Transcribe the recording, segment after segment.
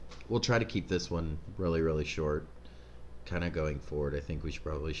we'll try to keep this one really, really short. Kind of going forward, I think we should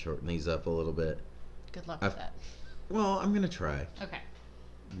probably shorten these up a little bit. Good luck with that. Well, I'm gonna try Okay.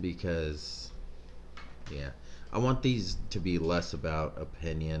 because, yeah, I want these to be less about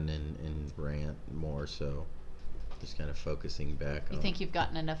opinion and rant, more so just kind of focusing back on. You think you've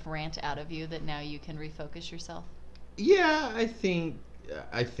gotten enough rant out of you that now you can refocus yourself? Yeah, I think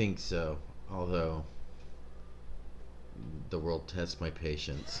so. Although the world tests my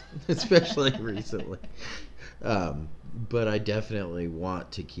patience, especially recently. But I definitely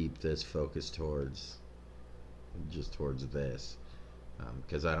want to keep this focused towards this,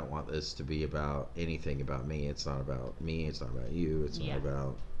 because I don't want this to be about anything about me. It's not about me. It's not about you. It's not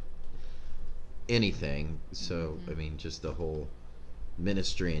about anything. So I mean, just the whole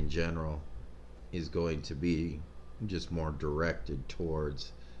ministry in general is going to be just more directed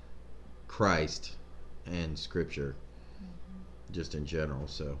towards Christ and Scripture, just in general.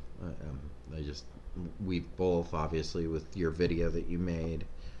 So we both, obviously, with your video that you made,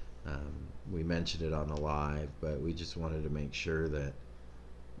 we mentioned it on the live, but we just wanted to make sure that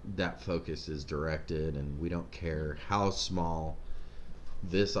that focus is directed, and we don't care how small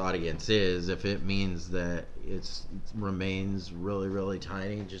this audience is, if it means that it remains really, really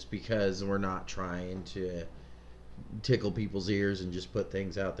tiny, just because we're not trying to tickle people's ears and just put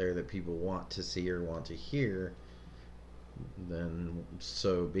things out there that people want to see or want to hear, then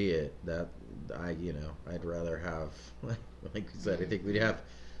so be it. That I'd rather have, like we said, I think we'd have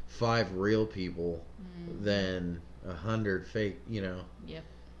 5 real people than 100 fake, Yep.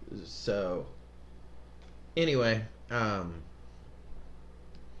 So anyway, I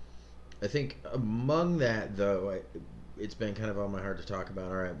think among that, though, it's been kind of on my heart to talk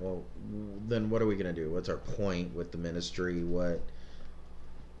about. All right, well, then what are we going to do? What's our point with the ministry? What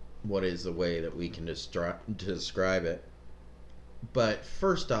is the way that we can describe it? But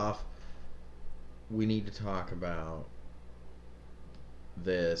first off, we need to talk about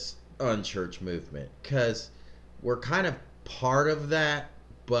this unchurched movement, because we're kind of part of that,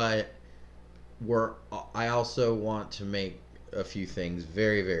 but I also want to make a few things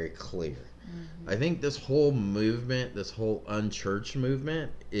very, very clear. I think this whole movement, this whole unchurched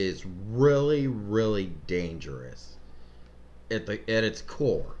movement, is really, really dangerous at its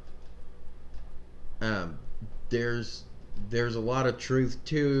core. There's a lot of truth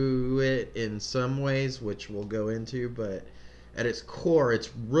to it in some ways, which we'll go into, but at its core, it's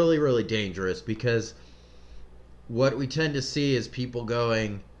really, really dangerous, because what we tend to see is people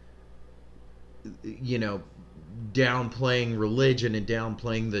going, downplaying religion and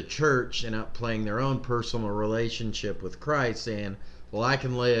downplaying the church and upplaying their own personal relationship with Christ, saying, well, I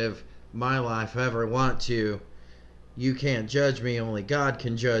can live my life however I want to. You can't judge me, only God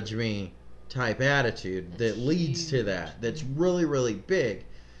can judge me, type attitude that leads to that. That's really, really big.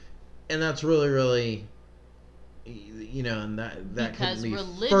 And that's really, really, and that because can be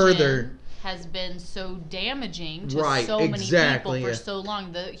religion further has been so damaging to so many people for so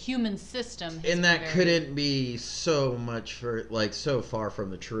long. The human system has and that couldn't be so much so far from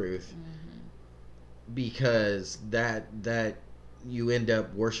the truth, because that you end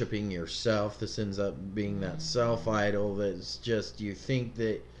up worshiping yourself. This ends up being that self idol that's just you think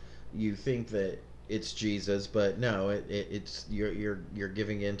that it's Jesus, but no, it's you're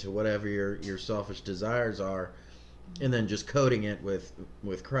giving in to whatever your selfish desires are, and then just coding it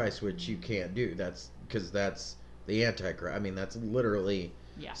with Christ, which you can't do. That's because that's the Antichrist. I mean, that's literally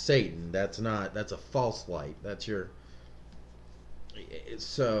Satan. That's a false light. That's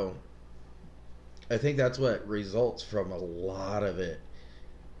so I think that's what results from a lot of it.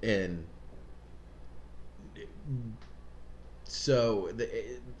 And so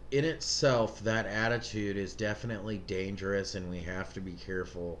in itself, that attitude is definitely dangerous, and we have to be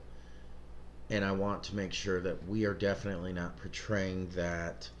careful. And I want to make sure that we are definitely not portraying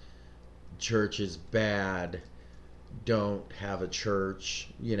that church is bad, don't have a church,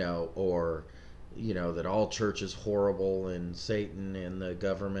 or, that all church is horrible and Satan and the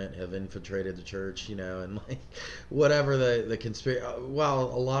government have infiltrated the church, and like whatever the conspiracy. Well,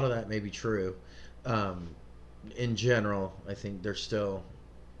 a lot of that may be true. In general, I think there's still,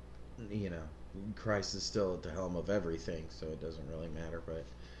 Christ is still at the helm of everything, so it doesn't really matter, but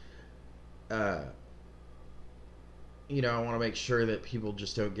I want to make sure that people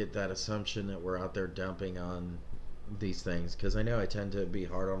just don't get that assumption that we're out there dumping on these things, because I know I tend to be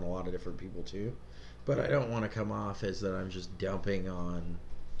hard on a lot of different people too, but I don't want to come off as that I'm just dumping on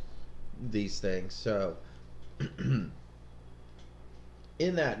these things. So in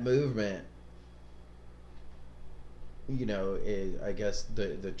that movement, I guess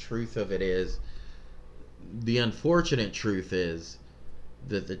the truth of it is, the unfortunate truth is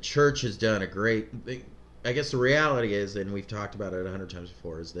that the church has done a great. I guess the reality is, and we've talked about it 100 times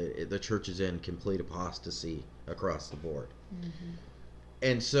before, is that the church is in complete apostasy across the board. Mm-hmm.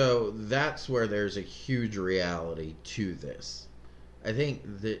 And so that's where there's a huge reality to this. I think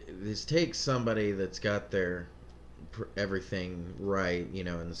that this takes somebody that's got their everything right,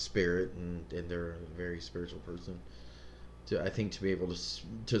 in the spirit, and they're a very spiritual person. I think to be able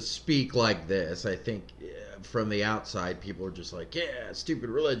to speak like this, I think from the outside, people are just like, yeah, stupid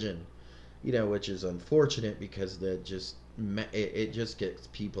religion, which is unfortunate because it just gets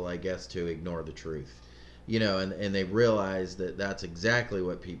people, I guess, to ignore the truth. And they realize that that's exactly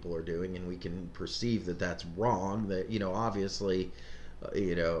what people are doing, and we can perceive that that's wrong, that, obviously,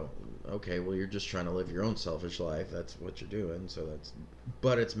 okay, well, you're just trying to live your own selfish life. That's what you're doing.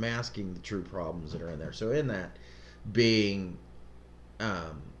 But it's masking the true problems that are in there. So in that being,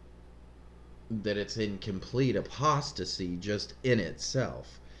 that it's in complete apostasy just in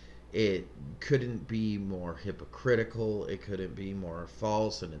itself, it couldn't be more hypocritical. It couldn't be more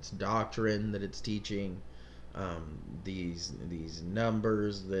false in its doctrine that it's teaching. These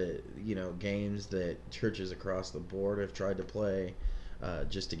numbers that games that churches across the board have tried to play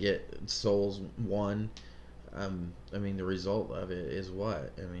just to get souls won. The result of it is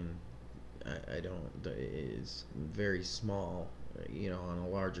what? It's very small, on a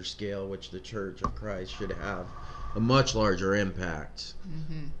larger scale, which the Church of Christ should have a much larger impact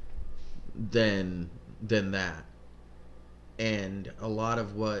than that. And a lot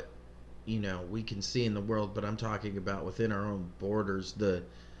of what we can see in the world, but I'm talking about within our own borders, the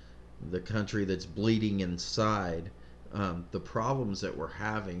country that's bleeding inside. The problems that we're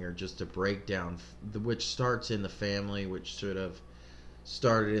having are just a breakdown, which starts in the family, which should have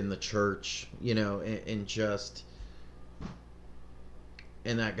started in the church,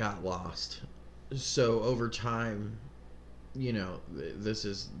 and that got lost. So over time, this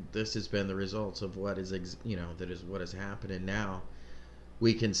has been the results of what is that is what has happened. And now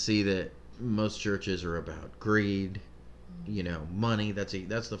we can see that most churches are about greed, money.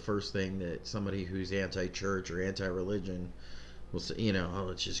 That's the first thing that somebody who's anti-church or anti-religion will say.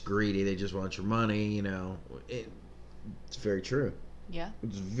 It's just greedy. They just want your money. It's very true. Yeah,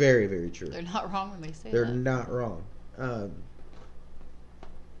 it's very, very true. They're not wrong when they say they're that. Not wrong.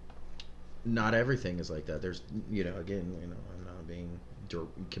 Not everything is like that. There's, again, I'm not being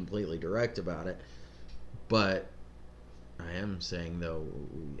completely direct about it, but I am saying, though,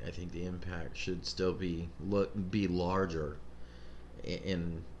 I think the impact should still be larger,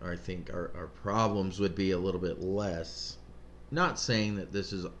 and I think our problems would be a little bit less. Not saying that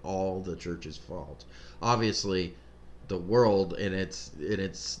this is all the church's fault. Obviously, the world and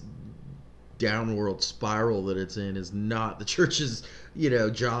its downward spiral that it's in is not the church's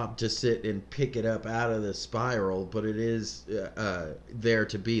job to sit and pick it up out of the spiral, but it is there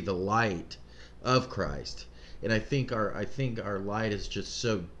to be the light of Christ. And I think our light is just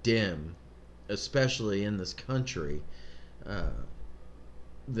so dim, especially in this country,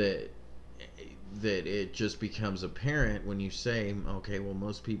 that it just becomes apparent when you say, okay, well,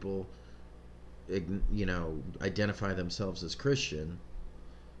 most people identify themselves as Christian,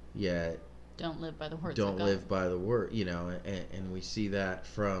 yet don't live by the words don't of God. Live by the word, and we see that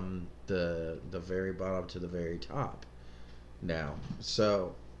from the very bottom to the very top now.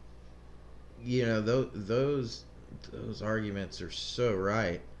 So those arguments are so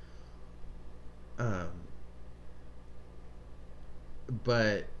right,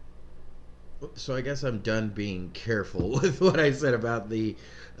 but so I guess I'm done being careful with what I said about the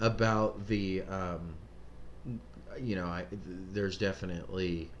there's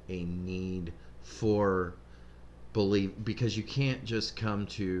definitely a need for belief, because you can't just come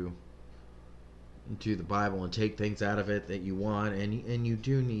to the Bible and take things out of it that you want, and you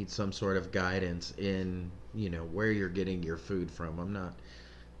do need some sort of guidance in where you're getting your food from. I'm not,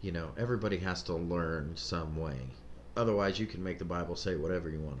 everybody has to learn some way. Otherwise, you can make the Bible say whatever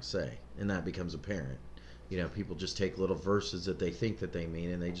you want to say, and that becomes apparent. People just take little verses that they think that they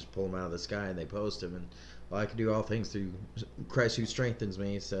mean, and they just pull them out of the sky and they post them. And I can do all things through Christ who strengthens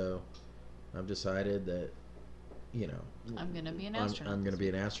me. So I've decided that, I'm going to be an astronaut. I'm going to be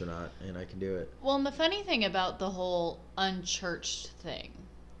an astronaut, and I can do it. Well, and the funny thing about the whole unchurched thing,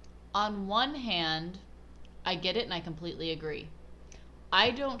 on one hand, I get it and I completely agree.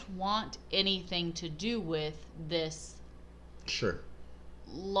 I don't want anything to do with this. Sure.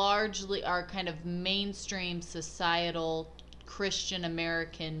 Largely our kind of mainstream societal Christian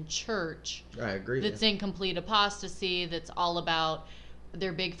American church. I agree. That's in complete apostasy, that's all about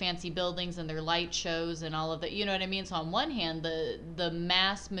their big fancy buildings and their light shows and all of that. You know what I mean? So on one hand, the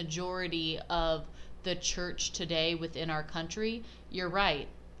mass majority of the church today within our country, you're right.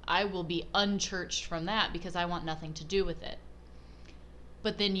 I will be unchurched from that because I want nothing to do with it.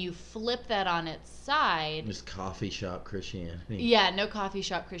 But then you flip that on its side. Just coffee shop Christianity. Yeah, no coffee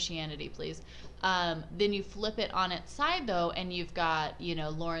shop Christianity, please. Then you flip it on its side, though, and you've got,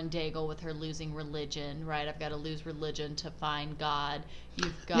 Lauren Daigle with her losing religion, right? I've got to lose religion to find God.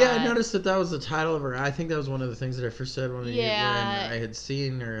 You've got... Yeah, I noticed that was the title of her. I think that was one of the things that I first said when I had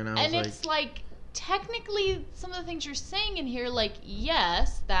seen her, and I was like... And it's like, technically, some of the things you're saying in here, like,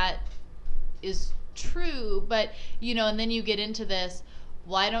 yes, that is true, but, and then you get into this...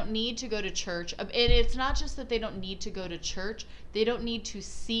 Well, I don't need to go to church. And it's not just that they don't need to go to church. They don't need to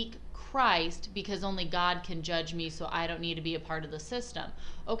seek Christ because only God can judge me, so I don't need to be a part of the system.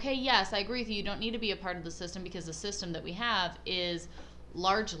 Okay, yes, I agree with you. You don't need to be a part of the system because the system that we have is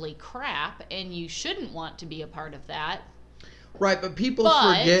largely crap, and you shouldn't want to be a part of that. Right, but people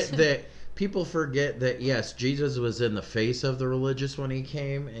forget that, yes, Jesus was in the face of the religious when he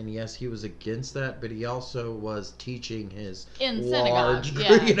came, and yes, he was against that, but he also was teaching his in synagogue,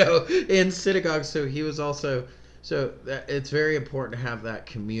 in synagogue. So he was also, it's very important to have that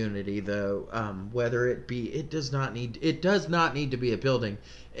community, though. Whether it does not need to be a building,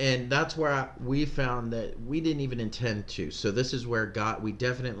 and that's where we found that we didn't even intend to. So this is where we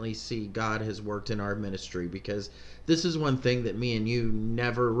definitely see God has worked in our ministry, because this is one thing that me and you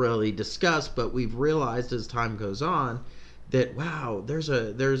never really discussed, but we've realized as time goes on that, wow, there's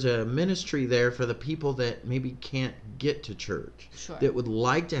a ministry there for the people that maybe can't get to church, sure, that would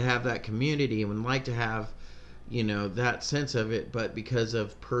like to have that community and would like to have, that sense of it, but because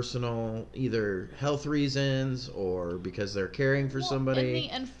of personal either health reasons or because they're caring for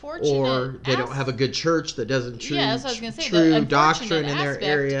somebody, or they don't have a good church that doesn't true doctrine in their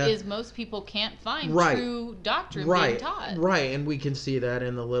area. Is most people can't find true doctrine being taught. Right, and we can see that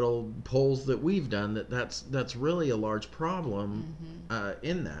in the little polls that we've done that's really a large problem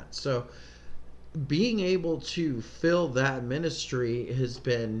in that. So being able to fill that ministry has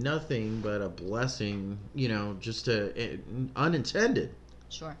been nothing but a blessing, just unintended.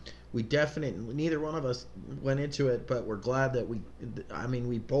 Sure. We definitely, neither one of us went into it, but we're glad that we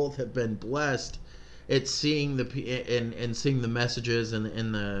both have been blessed at seeing and seeing the messages and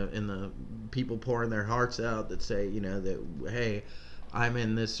the people pouring their hearts out that say, that, hey, I'm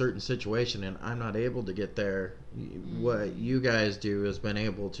in this certain situation and I'm not able to get there. What you guys do has been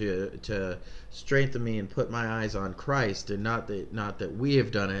able to strengthen me and put my eyes on Christ, and not that we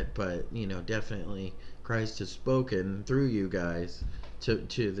have done it, but definitely Christ has spoken through you guys to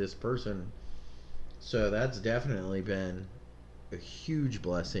this person. So that's definitely been a huge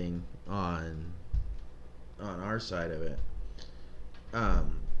blessing on our side of it. I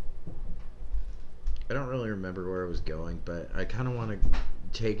don't really remember where I was going, but I kind of want to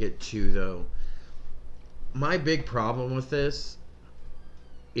take it to, though, my big problem with this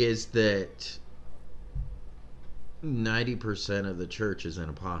is that 90% of the church is in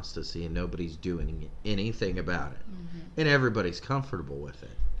apostasy and nobody's doing anything about it. And everybody's comfortable with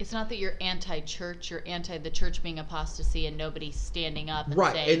it. It's not that you're anti-church, you're anti the church being apostasy and nobody's standing up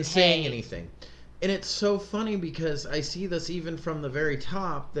and saying anything. And it's so funny because I see this even from the very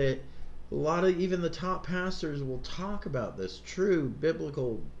top, that a lot of even the top pastors will talk about this, true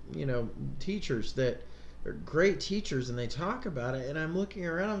biblical, teachers that are great teachers, and they talk about it, and I'm looking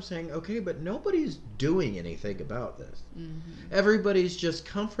around, I'm saying, okay, but nobody's doing anything about this. Everybody's just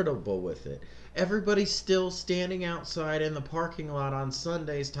comfortable with it. Everybody's still standing outside in the parking lot on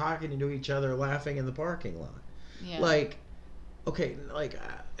Sundays talking to each other, laughing in the parking lot. Yeah. Okay,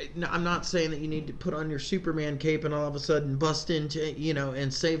 I'm not saying that you need to put on your Superman cape and all of a sudden bust into,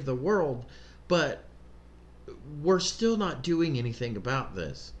 and save the world, but we're still not doing anything about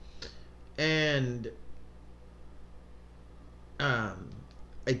this. And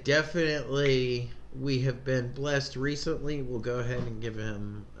we have been blessed recently. We'll go ahead and give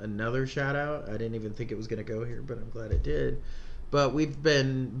him another shout out. I didn't even think it was going to go here, but I'm glad it did. But we've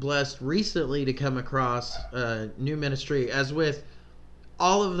been blessed recently to come across a new ministry. As with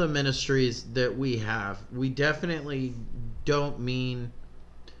all of the ministries that we have, we definitely don't mean,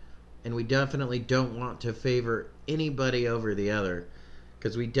 and we definitely don't want to favor anybody over the other,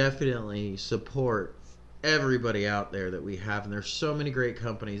 because we definitely support everybody out there that we have. And there's so many great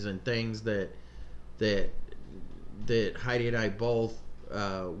companies and things that Heidi and I both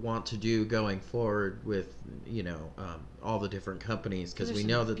want to do going forward with, all the different companies, because we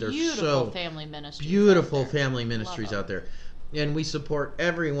know that there's beautiful family ministries out there, and we support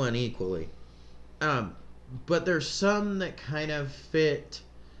everyone equally. But there's some that kind of fit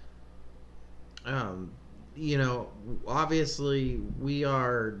you know, obviously we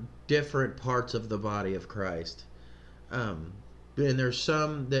are different parts of the body of Christ. Um, and there's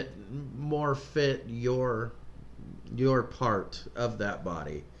some that more fit your part of that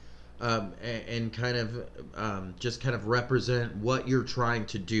body, and kind of just kind of represent what you're trying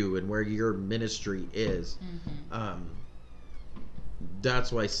to do and where your ministry is. Mm-hmm.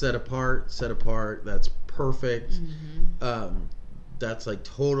 That's why set apart. That's perfect. Mm-hmm. That's like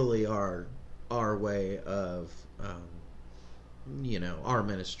totally our way of our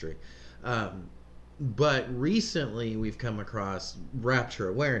ministry. But recently we've come across Rapture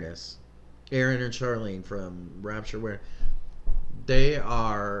Awareness. Aaron and Charlene from Rapture Awareness. They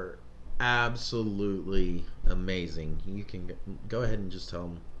are absolutely amazing. You can go ahead and just tell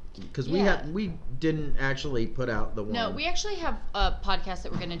them, because we didn't actually put out the one. No, we actually have a podcast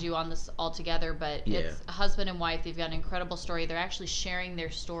that we're going to do on this all together, but it's a husband and wife. They've got an incredible story. They're actually sharing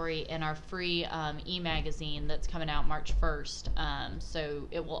their story in our free e-magazine that's coming out March 1st. So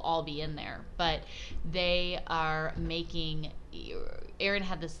it will all be in there. But they are making, Aaron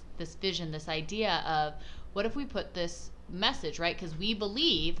had this vision, this idea of, what if we put this message, right? Because we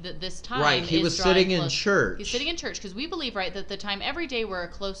believe that this time, right, he was sitting in church. He's sitting in church because we believe, right, that the time, every day we're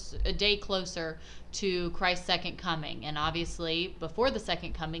a day closer to Christ's second coming, and obviously before the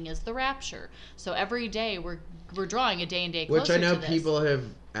second coming is the rapture. So every day we're drawing a day and day closer. Which I know to this. People have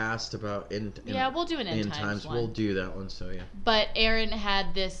asked about. We'll do an end times one. We'll do that one. So yeah. But Aaron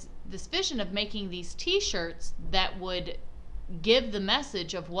had this vision of making these T-shirts that would give the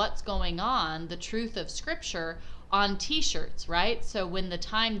message of what's going on, the truth of Scripture, on T-shirts, right? So when the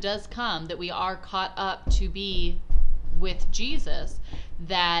time does come that we are caught up to be with Jesus,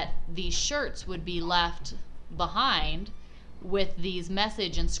 that these shirts would be left behind with these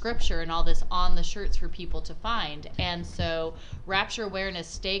message and Scripture and all this on the shirts for people to find. And so Rapture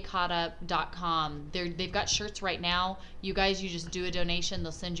Awareness, staycaughtup.com, they've got shirts right now. You guys, you just do a donation,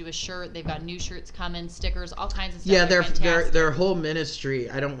 they'll send you a shirt. They've got new shirts coming, stickers, all kinds of stuff. Yeah, their whole ministry,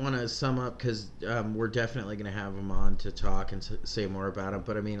 I don't want to sum up because we're definitely going to have them on to talk and say more about it.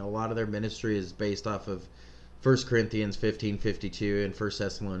 But I mean, a lot of their ministry is based off of 1 Corinthians 15:52 and 1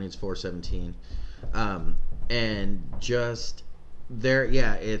 Thessalonians 4:17. And just their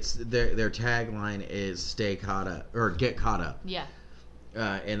tagline is "Stay caught up" or "Get caught up." Yeah.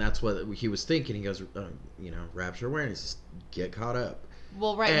 And that's what he was thinking. He goes, Rapture Awareness, get caught up.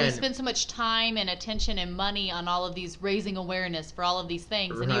 Well, right. And we spend so much time and attention and money on all of these, raising awareness for all of these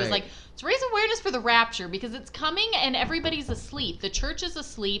things. And he was like, let's raise awareness for the rapture because it's coming and everybody's asleep. The church is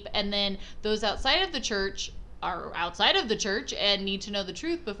asleep, and then those outside of the church are outside of the church and need to know the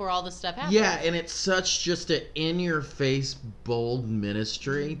truth before all this stuff happens. Yeah, and it's such just an in-your-face, bold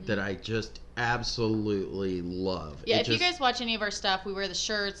ministry that I just absolutely love. Yeah, if you guys watch any of our stuff, we wear the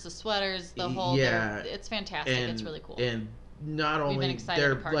shirts, the sweaters, the whole... Yeah. It's fantastic. It's really cool. And not only...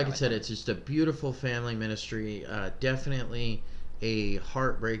 They're, like I said, it's just a beautiful family ministry. Definitely a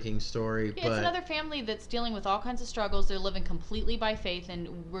heartbreaking story. Yeah, but it's another family that's dealing with all kinds of struggles. They're living completely by faith, and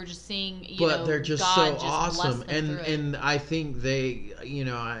we're just seeing, they're just God so awesome. And I think they,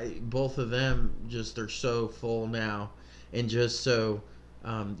 both of them just are so full now, and just so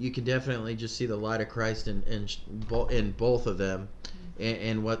you can definitely just see the light of Christ in both of them,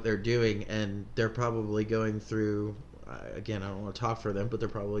 and what they're doing, and they're probably going through. Again, I don't want to talk for them, but they're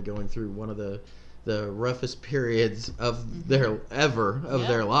probably going through one of the roughest periods of their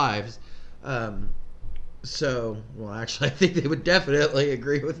lives. Actually, I think they would definitely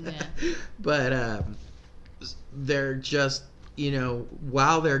agree with that. Yeah. But they're just,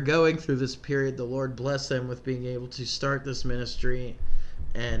 while they're going through this period, the Lord bless them with being able to start this ministry.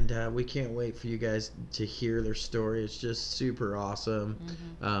 And we can't wait for you guys to hear their story. It's just super awesome.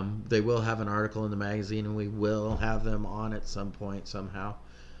 They will have an article in the magazine, and we will have them on at some point somehow.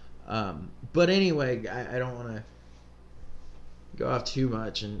 But anyway, I don't want to go off too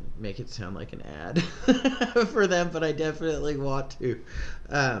much and make it sound like an ad for them, but I definitely want to.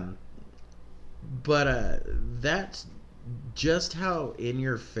 But that's just how in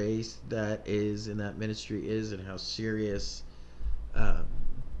your face that is, and that ministry is, and how serious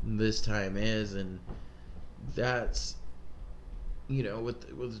this time is. And that's, with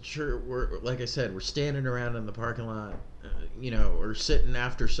the church, we're, like I said, we're standing around in the parking lot, or sitting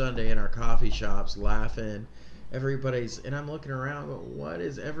after Sunday in our coffee shops laughing. And I'm looking around, but what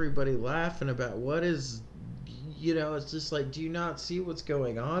is everybody laughing about? What is, it's just like, do you not see what's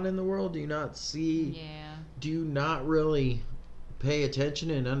going on in the world? Do you not see? Yeah. Do you not really pay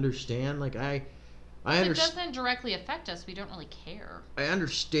attention and understand? Like, I understand. It doesn't directly affect us. We don't really care. I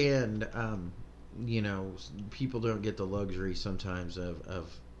understand, people don't get the luxury sometimes of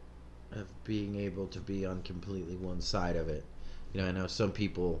of being able to be on completely one side of it. I know some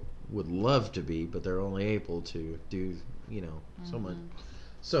people would love to be, but they're only able to do, so much,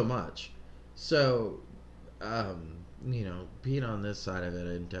 so much. So, being on this side of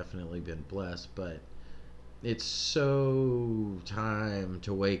it, I've definitely been blessed, but it's so time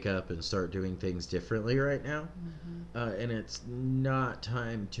to wake up and start doing things differently right now. And it's not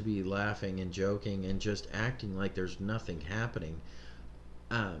time to be laughing and joking and just acting like there's nothing happening.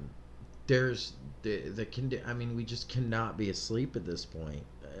 There's we just cannot be asleep at this point.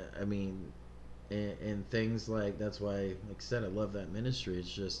 And things like, that's why, like I said, I love that ministry.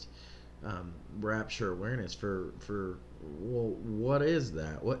 It's just rapture awareness for well, what is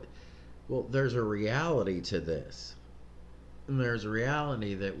that? Well, there's a reality to this. And there's a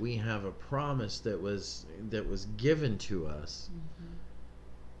reality that we have a promise that was given to us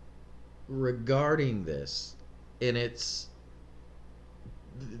regarding this, and it's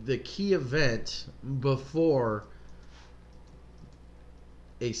the key event before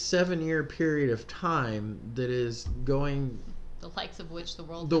a 7-year period of time that is going, the likes of which the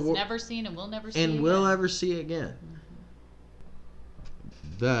world has never seen and will never see and again. will ever see again.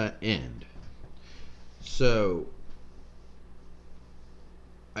 The end. So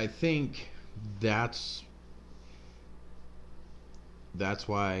I think that's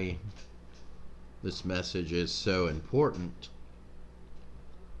why this message is so important.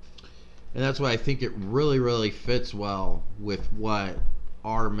 And that's why I think it really, really fits well with what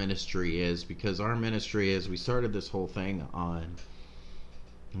our ministry is, because our ministry is, we started this whole thing on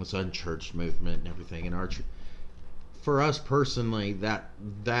this unchurched movement and everything, and for us personally,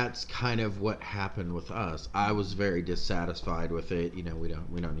 that's kind of what happened with us. I was very dissatisfied with it. We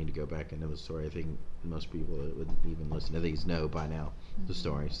don't need to go back into the story. I think most people that would even listen to these know by now the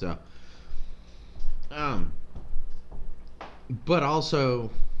story. So, but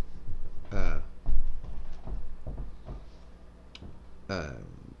also,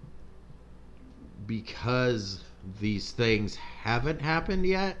 because these things haven't happened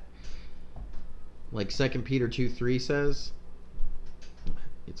yet, like 2 Peter 2:3 says,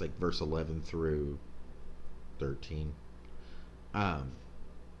 it's like verse 11 through 13.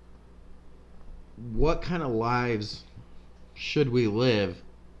 What kind of lives should we live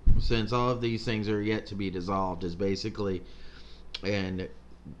since all of these things are yet to be dissolved, is basically, and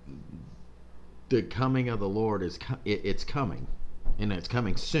the coming of the Lord it's coming, and it's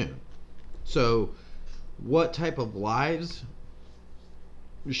coming soon. So what type of lives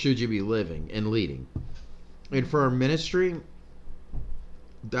should you be living and leading? And for our ministry,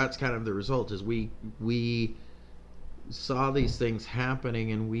 that's kind of the result, is we saw these things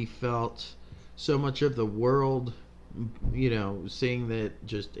happening, and we felt so much of the world, seeing that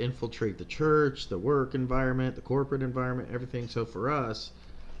just infiltrate the church, the work environment, the corporate environment, everything. So for us,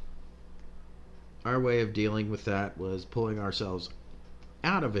 our way of dealing with that was pulling ourselves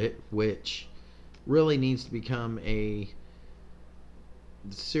out of it, which really needs to become a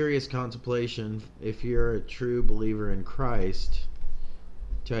serious contemplation if you're a true believer in Christ.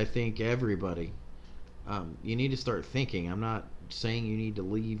 To, I think, everybody, you need to start thinking. I'm not saying you need to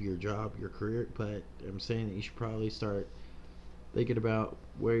leave your job, your career, but I'm saying that you should probably start thinking about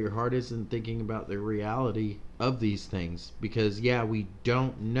where your heart is and thinking about the reality of these things, because we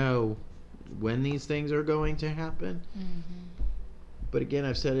don't know when these things are going to happen. But again,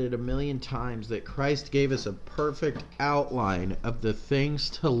 I've said it a million times that Christ gave us a perfect outline of the things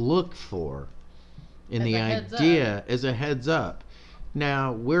to look for in the idea as a heads up.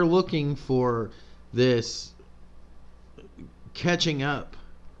 Now, we're looking for this catching up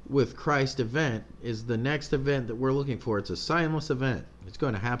with Christ event is the next event that we're looking for. It's a signless event. It's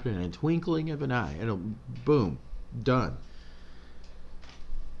going to happen in a twinkling of an eye. It'll, boom, done.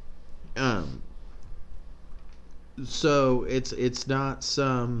 So it's not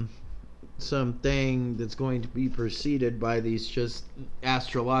some thing that's going to be preceded by these just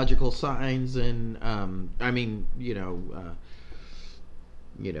astrological signs and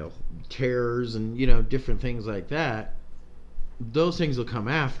terrors and different things like that. Those things will come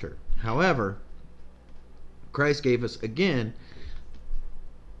after. However, Christ gave us, again,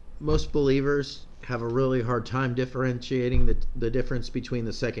 most believers have a really hard time differentiating the difference between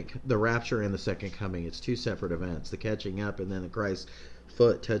the rapture and the second coming. It's two separate events. The catching up and then the Christ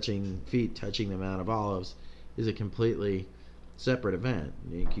feet touching the Mount of Olives is a completely separate event.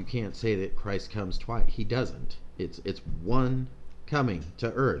 You can't say that Christ comes twice. He doesn't. It's one coming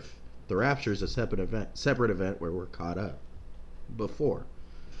to earth. The rapture is a separate event where we're caught up before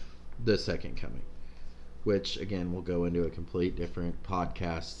the second coming, which again we'll go into a complete different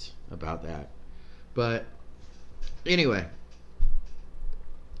podcast about that. But anyway,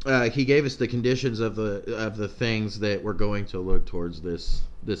 he gave us the conditions of the things that we're going to look towards this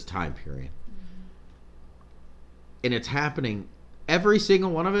time period, and it's happening. Every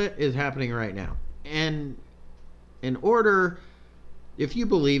single one of it is happening right now. And in order, if you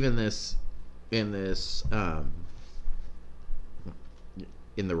believe in this, in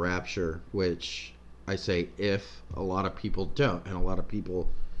the rapture, which I say if, a lot of people don't, and a lot of people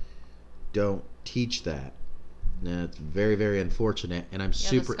don't teach that. And it's very, very unfortunate, and I'm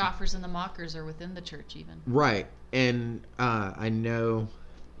super... The scoffers and the mockers are within the church even. Right, and I know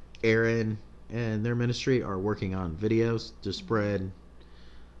Aaron and their ministry are working on videos to spread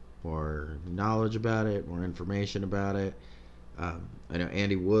more knowledge about it, more information about it. I know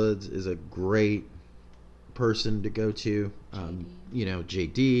Andy Woods is a great person to go to.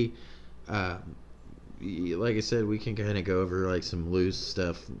 JD. Like I said, we can kind of go over like some loose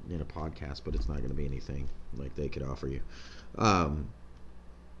stuff in a podcast, but it's not going to be anything like they could offer you. That's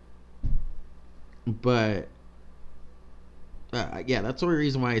the only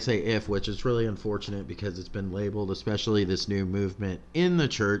reason why I say if, which is really unfortunate because it's been labeled, especially this new movement in the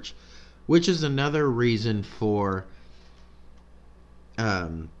church, which is another reason for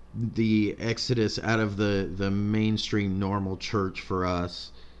the exodus out of the mainstream normal church for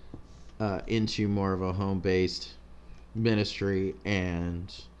us into more of a home-based ministry,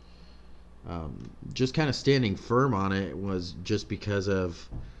 and just kind of standing firm on it was just because of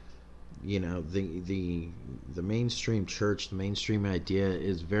the mainstream church, the mainstream idea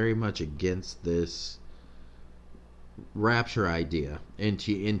is very much against this rapture idea and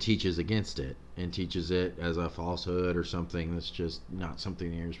teaches against it, and teaches it as a falsehood or something that's just not something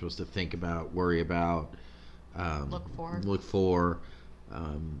that you're supposed to think about, worry about, look for.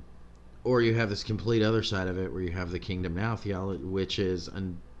 Or you have this complete other side of it where you have the kingdom now theology, which is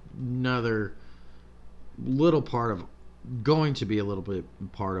another little part of going to be a little bit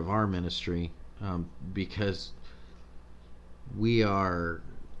part of our ministry, because we are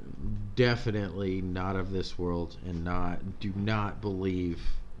definitely not of this world and do not believe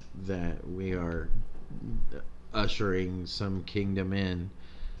that we are ushering some kingdom in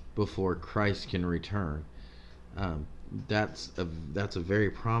before Christ can return. That's a very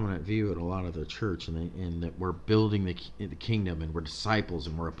prominent view in a lot of the church, and that we're building the kingdom, and we're disciples,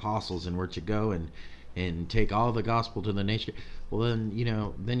 and we're apostles, and we're to go and take all the gospel to the nation. Well,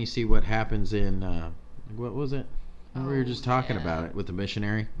 then you see what happens in what was it? We were just talking about it with the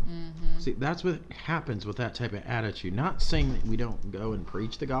missionary. Mm-hmm. See, that's what happens with that type of attitude. Not saying that we don't go and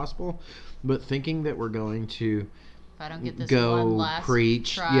preach the gospel, but thinking that we're going to if I don't get this go one last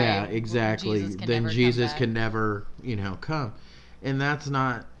preach, try, yeah, exactly. Then Jesus can never come, and that's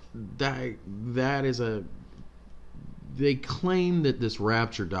not that. That is a. They claim that this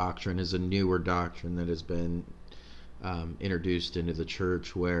rapture doctrine is a newer doctrine that has been introduced into the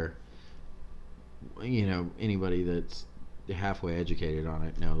church, where anybody that's halfway educated on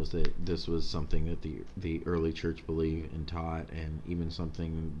it knows that this was something that the early church believed and taught, and even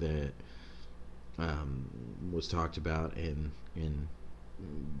something that was talked about in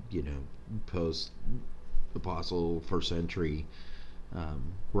post apostle first century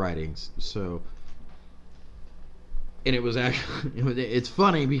writings. So, and it was actually it's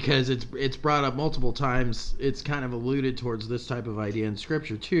funny because it's brought up multiple times. It's kind of alluded towards this type of idea in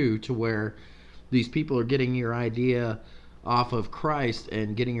scripture too, to where these people are getting your idea off of Christ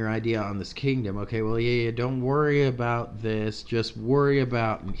and getting your idea on this kingdom. Okay, well, yeah, don't worry about this. Just worry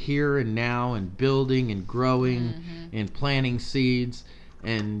about here and now, and building and growing and planting seeds.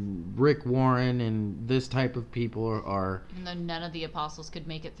 And Rick Warren and this type of people are... Even though none of the apostles could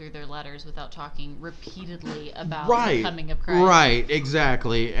make it through their letters without talking repeatedly about the coming of Christ. Right,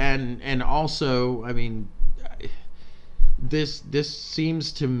 exactly. And also, I mean, this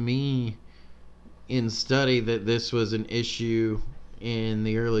seems to me in study that this was an issue in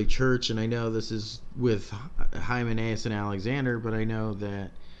the early church, and I know this is with Hymenaeus and Alexander, but I know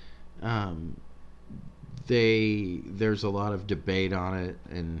that there's a lot of debate on it,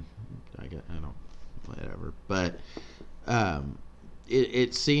 and I don't whatever, but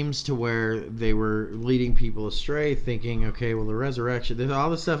it seems to where they were leading people astray, thinking, okay, well, the resurrection, all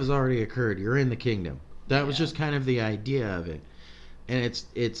this stuff has already occurred, you're in the kingdom. That was just kind of the idea of it. And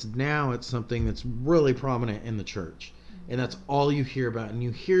it's now something that's really prominent in the church, and that's all you hear about. And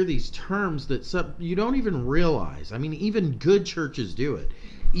you hear these terms that you don't even realize. I mean, even good churches do it.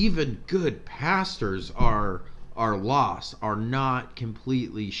 Even good pastors are lost, are not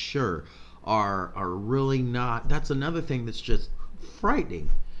completely sure, are really not. That's another thing that's just frightening,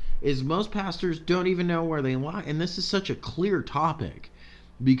 is most pastors don't even know where they lie. And this is such a clear topic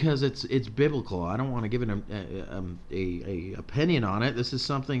because it's biblical. I don't want to give a opinion on it. This is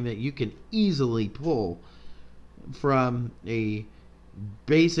something that you can easily pull from a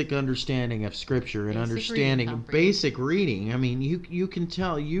basic understanding of Scripture and understanding of basic reading. I mean, you can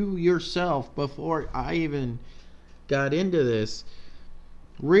tell, you yourself, before I even got into this,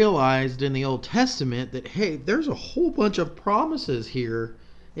 realized in the Old Testament that, hey, there's a whole bunch of promises here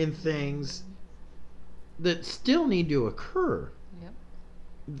and things that still need to occur. Yep.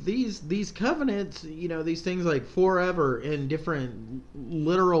 These covenants, these things like forever and different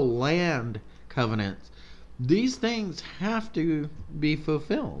literal land covenants, these things have to be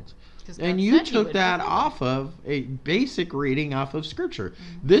fulfilled. And you took that off of a basic reading off of Scripture.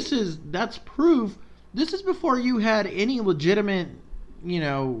 Mm-hmm. That's proof. This is before you had any legitimate,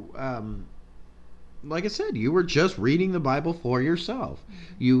 like I said, you were just reading the Bible for yourself.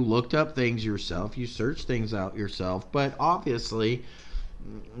 Mm-hmm. You looked up things yourself. You searched things out yourself. But obviously,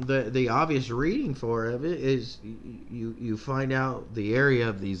 the obvious reading for it is you find out the area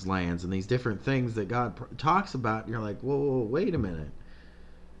of these lands and these different things that God talks about. And you're like, whoa, wait a minute.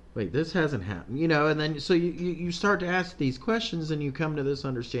 Wait, this hasn't happened. And then so you start to ask these questions and you come to this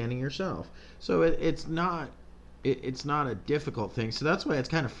understanding yourself. So it's not a difficult thing. So that's why it's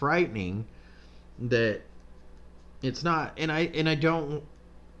kind of frightening that it's not, and I don't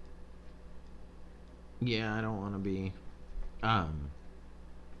want to be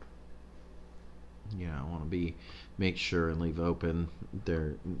I want to make sure and leave open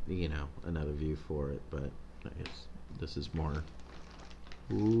there another view for it, but I guess this is more.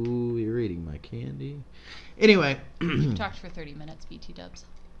 Ooh, you're eating my candy. Anyway, you talked for 30 minutes, BT Dubs.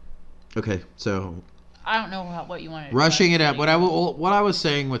 Okay, so I don't know what you wanted. Rushing it up. What I was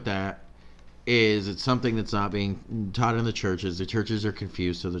saying with that is it's something that's not being taught in the churches. The churches are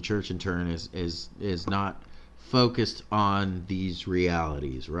confused, so the church in turn is not focused on these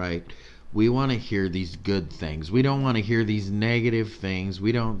realities, right? We want to hear these good things. We don't want to hear these negative things.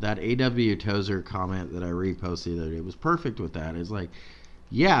 That A.W. Tozer comment that I reposted the other day was perfect with that. It's like,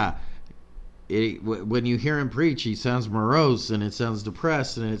 yeah, when you hear him preach, he sounds morose and it sounds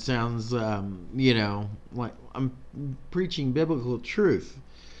depressed and it sounds, like I'm preaching biblical truth.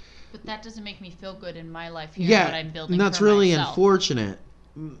 But that doesn't make me feel good in my life here. Yeah, what I'm building. And that's for really myself. Unfortunate.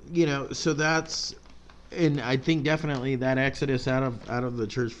 So that's, and I think definitely that exodus out of the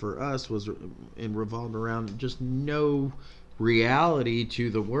church for us was revolved around just no reality to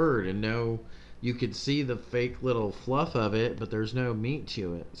the word, and no, you could see the fake little fluff of it, but there's no meat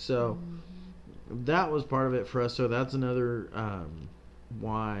to it. So that was part of it for us. So that's another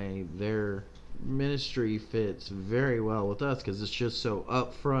why their ministry fits very well with us, because it's just so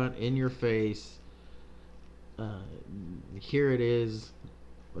upfront, in your face. Here it is,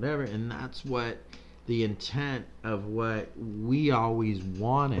 whatever, and that's what the intent of what we always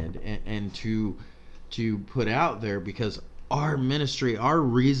wanted and to put out there, because our ministry, our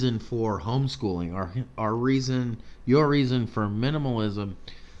reason for homeschooling, our reason, your reason for minimalism,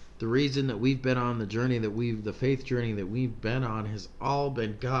 the reason that we've been on the journey the faith journey that we've been on, has all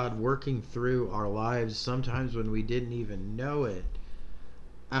been God working through our lives, sometimes when we didn't even know it.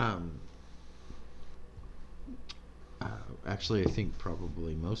 Actually, I think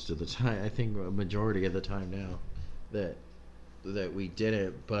probably most of the time, I think a majority of the time now that we did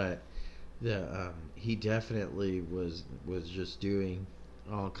it, but he definitely was just doing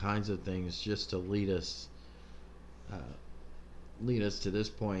all kinds of things just to lead us to this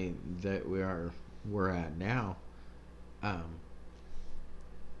point that we're at now.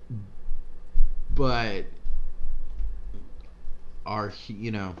 But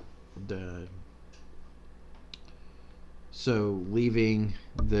so leaving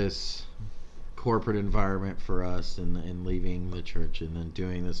this corporate environment for us and leaving the church and then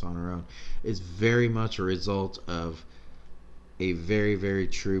doing this on our own is very much a result of a very, very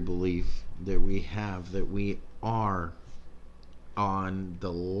true belief that we have, that we are on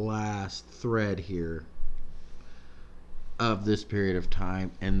the last thread here of this period of time,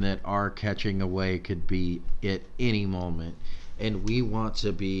 and that our catching away could be at any moment, and we want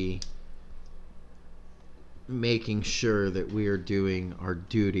to be making sure that we are doing our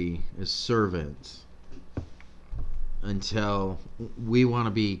duty as servants until we want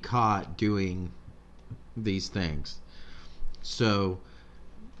to be caught doing these things. So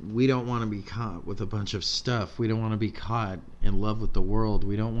we don't want to be caught with a bunch of stuff. We don't want to be caught in love with the world.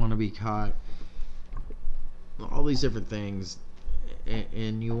 We don't want to be caught all these different things,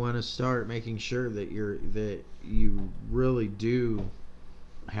 and you want to start making sure that you really do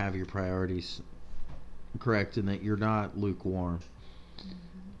have your priorities correct and that you're not lukewarm.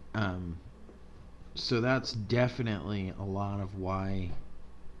 So that's definitely a lot of why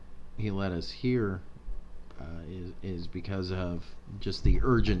he let us hear is because of just the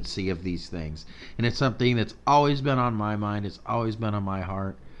urgency of these things. And it's something that's always been on my mind. It's always been on my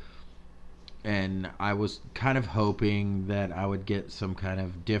heart. And I was kind of hoping that I would get some kind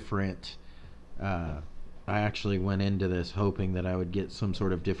of different. I actually went into this hoping that I would get some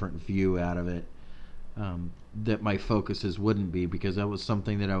sort of different view out of it. That my focuses wouldn't be, because that was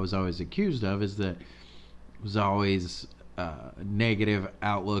something that I was always accused of, is that it was always negative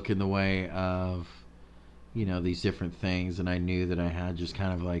outlook in the way of, these different things. And I knew that I had just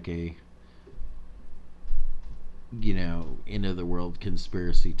kind of like a, end of the world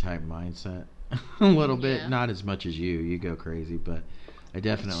conspiracy type mindset. A little bit, not as much as you go crazy, but I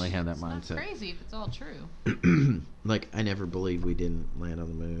definitely had that mindset. It's not crazy if it's all true. Like, I never believed we didn't land on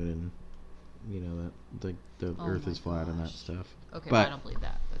the moon, and that the Earth is flat and that stuff. Okay, but I don't believe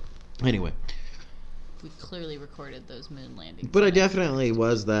that. But anyway, we clearly recorded those moon landings. But I definitely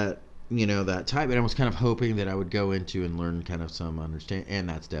was that, that type, and I was kind of hoping that I would go into and learn kind of some understanding, and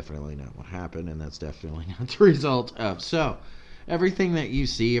that's definitely not what happened, and that's definitely not the result of. So, everything that you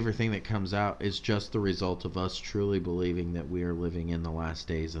see, everything that comes out is just the result of us truly believing that we are living in the last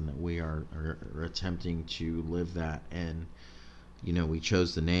days, and that we are attempting to live that. And, we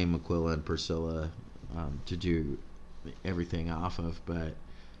chose the name Aquila and Priscilla to do everything off of, but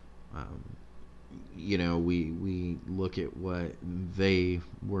we look at what they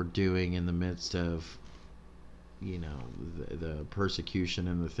were doing in the midst of the persecution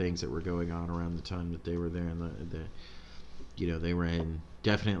and the things that were going on around the time that they were there, and they were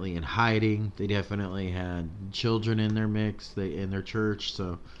definitely in hiding. They definitely had children in their mix, in their church,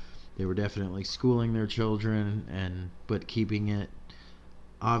 so they were definitely schooling their children, but keeping it,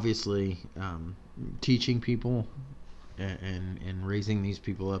 obviously, teaching people and raising these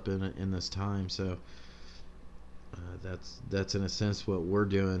people up in this time. So that's in a sense what we're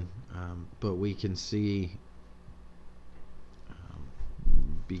doing, but we can see,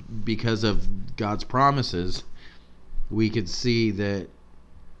 because of God's promises, we could see that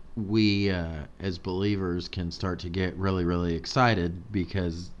we as believers can start to get really, really excited,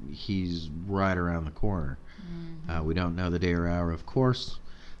 because he's right around the corner. We don't know the day or hour, of course,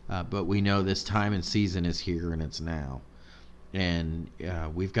 but we know this time and season is here, and it's now. And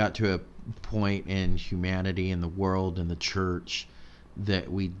we've got to a point in humanity, in the world, in the church,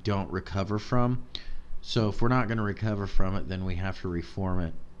 that we don't recover from. So if we're not going to recover from it, then we have to reform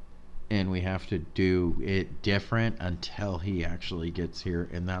it, and we have to do it different until he actually gets here.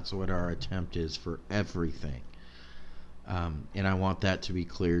 And that's what our attempt is for everything. And I want that to be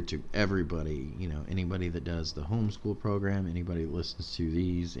clear to everybody, anybody that does the homeschool program, anybody that listens to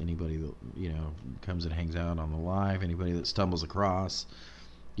these, anybody that, comes and hangs out on the live, anybody that stumbles across.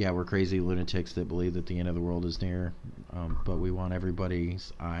 Yeah, we're crazy lunatics that believe that the end of the world is near, but we want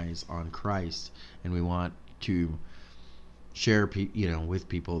everybody's eyes on Christ, and we want to share, with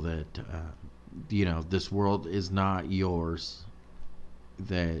people that, this world is not yours,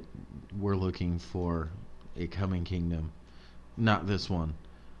 that we're looking for a coming kingdom, not this one.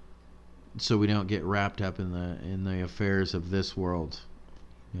 So we don't get wrapped up in the affairs of this world.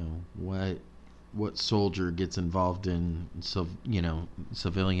 What soldier gets involved in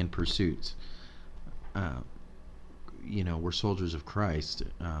civilian pursuits? We're soldiers of Christ.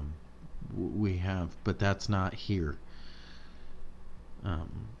 But that's not here.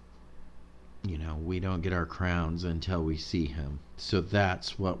 We don't get our crowns until we see him. So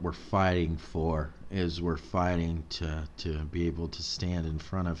that's what we're fighting for, is we're fighting to be able to stand in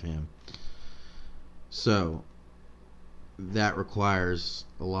front of him. So that requires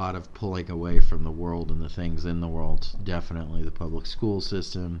a lot of pulling away from the world and the things in the world. Definitely the public school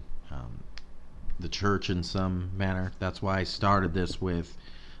system, the church in some manner. That's why I started this with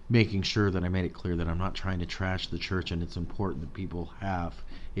making sure that I made it clear that I'm not trying to trash the church, and it's important that people have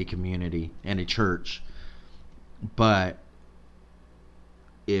a community and a church. But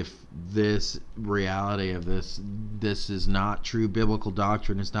if this reality of this is not true biblical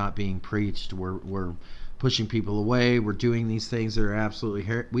doctrine, is not being preached, we're pushing people away, we're doing these things that are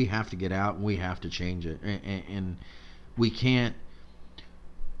absolutely we have to get out, and we have to change it. And we can't,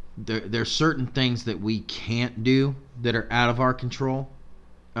 there's certain things that we can't do that are out of our control.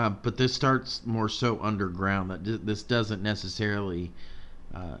 But this starts more so underground. That this doesn't necessarily,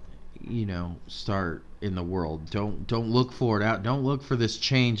 start in the world. Don't look for it out. Don't look for this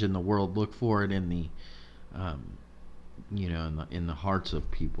change in the world. Look for it in the, in the hearts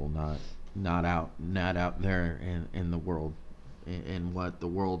of people, not out there in the world, in what the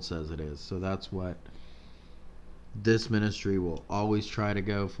world says it is. So that's what this ministry will always try to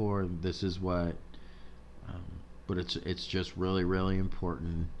go for. This is what. But it's just really, really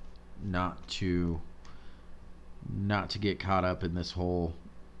important not to get caught up in this whole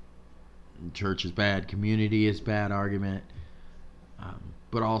church is bad, community is bad argument,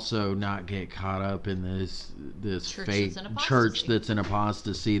 but also not get caught up in this fake church that's in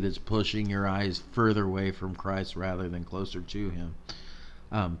apostasy, that's pushing your eyes further away from Christ rather than closer to Him.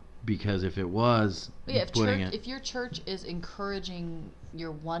 Because if it was, if your church is encouraging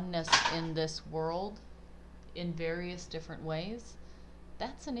your oneness in this world in various different ways,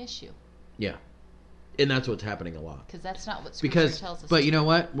 that's an issue. Yeah. And that's what's happening a lot. Because that's not what Scripture tells us. But you know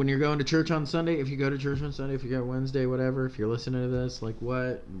what? When you're going to church on Sunday, if you go to church on Sunday, if you go Wednesday, whatever, if you're listening to this, like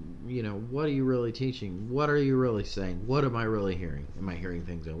what are you really teaching? What are you really saying? What am I really hearing? Am I hearing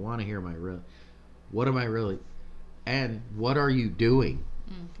things I want to hear? What am I really? And what are you doing?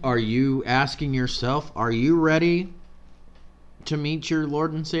 Mm-hmm. Are you asking yourself, are you ready to meet your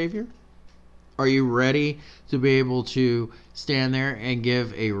Lord and Savior? Are you ready to be able to stand there and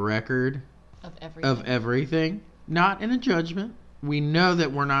give a record of everything? Not in a judgment. We know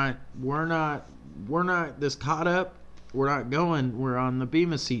that we're not this caught up. We're on the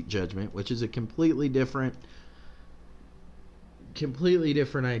Bema Seat judgment, which is a completely different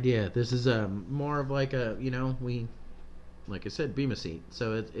idea. This is more of like like I said, Bema Seat.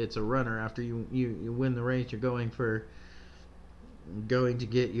 So it's a runner. After you win the race, you're going to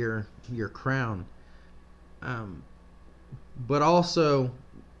get your crown. But also,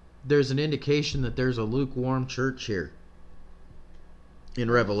 there's an indication that there's a lukewarm church here in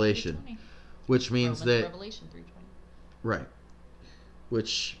Revelation, which means Revelation 3:20. Right.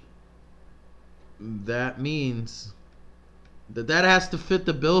 Which that means that has to fit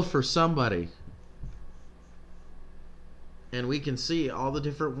the bill for somebody. And we can see all the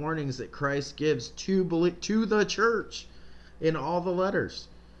different warnings that Christ gives to the church in all the letters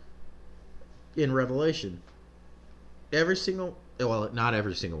in Revelation. Not every single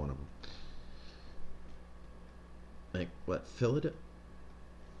one of them. Like, what, Philadelphia?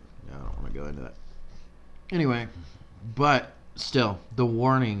 No, I don't want to go into that. Anyway, but still, the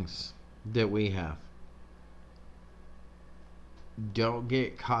warnings that we have. Don't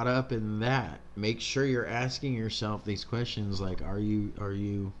get caught up in that. Make sure you're asking yourself these questions like, are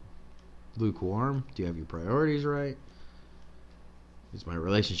you lukewarm? Do you have your priorities right? Is my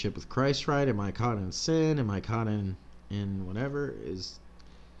relationship with Christ right? Am I caught in sin? Am I caught in whatever?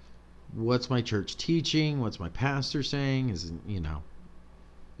 What's my church teaching? What's my pastor saying?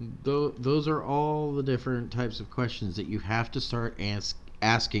 Those are all the different types of questions that you have to start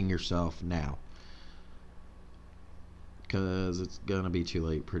asking yourself now. Because it's going to be too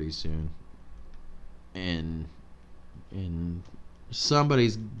late pretty soon. And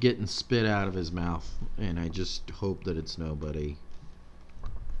somebody's getting spit out of his mouth. And I just hope that it's nobody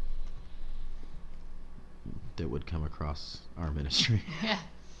that would come across our ministry. Yeah.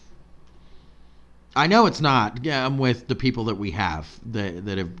 I know it's not. Yeah, I'm with the people that we have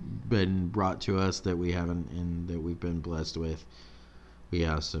that have been brought to us that we haven't and that we've been blessed with. We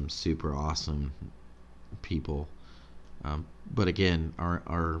have some super awesome people. But again,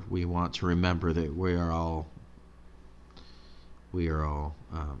 we want to remember that we are all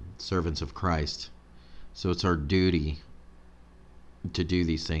servants of Christ. So it's our duty to do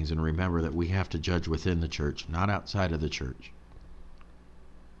these things and remember that we have to judge within the church, not outside of the church.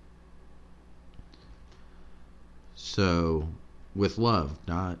 So with love,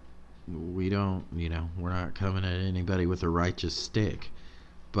 we're not coming at anybody with a righteous stick.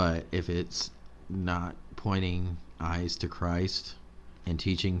 But if it's not pointing eyes to Christ and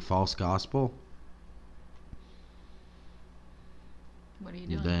teaching false gospel, what are you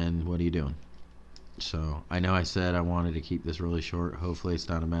doing? Then what are you doing? So I know I said I wanted to keep this really short. Hopefully it's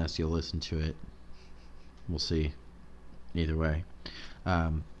not a mess. You'll listen to it. We'll see. Either way.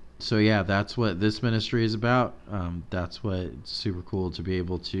 So yeah, that's what this ministry is about. That's what it's super cool to be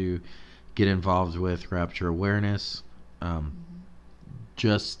able to get involved with Rapture Awareness.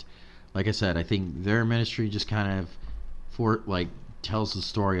 Just like I said, I think their ministry just kind of tells the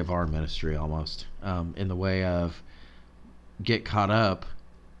story of our ministry almost, in the way of get caught up,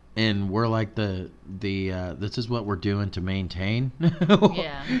 and we're like the this is what we're doing to maintain,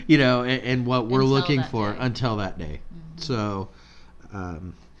 yeah, and what we're looking for until that day. Mm-hmm. So,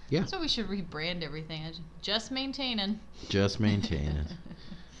 yeah. So we should rebrand everything. Just maintaining. Just maintaining.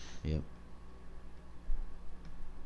 Yep.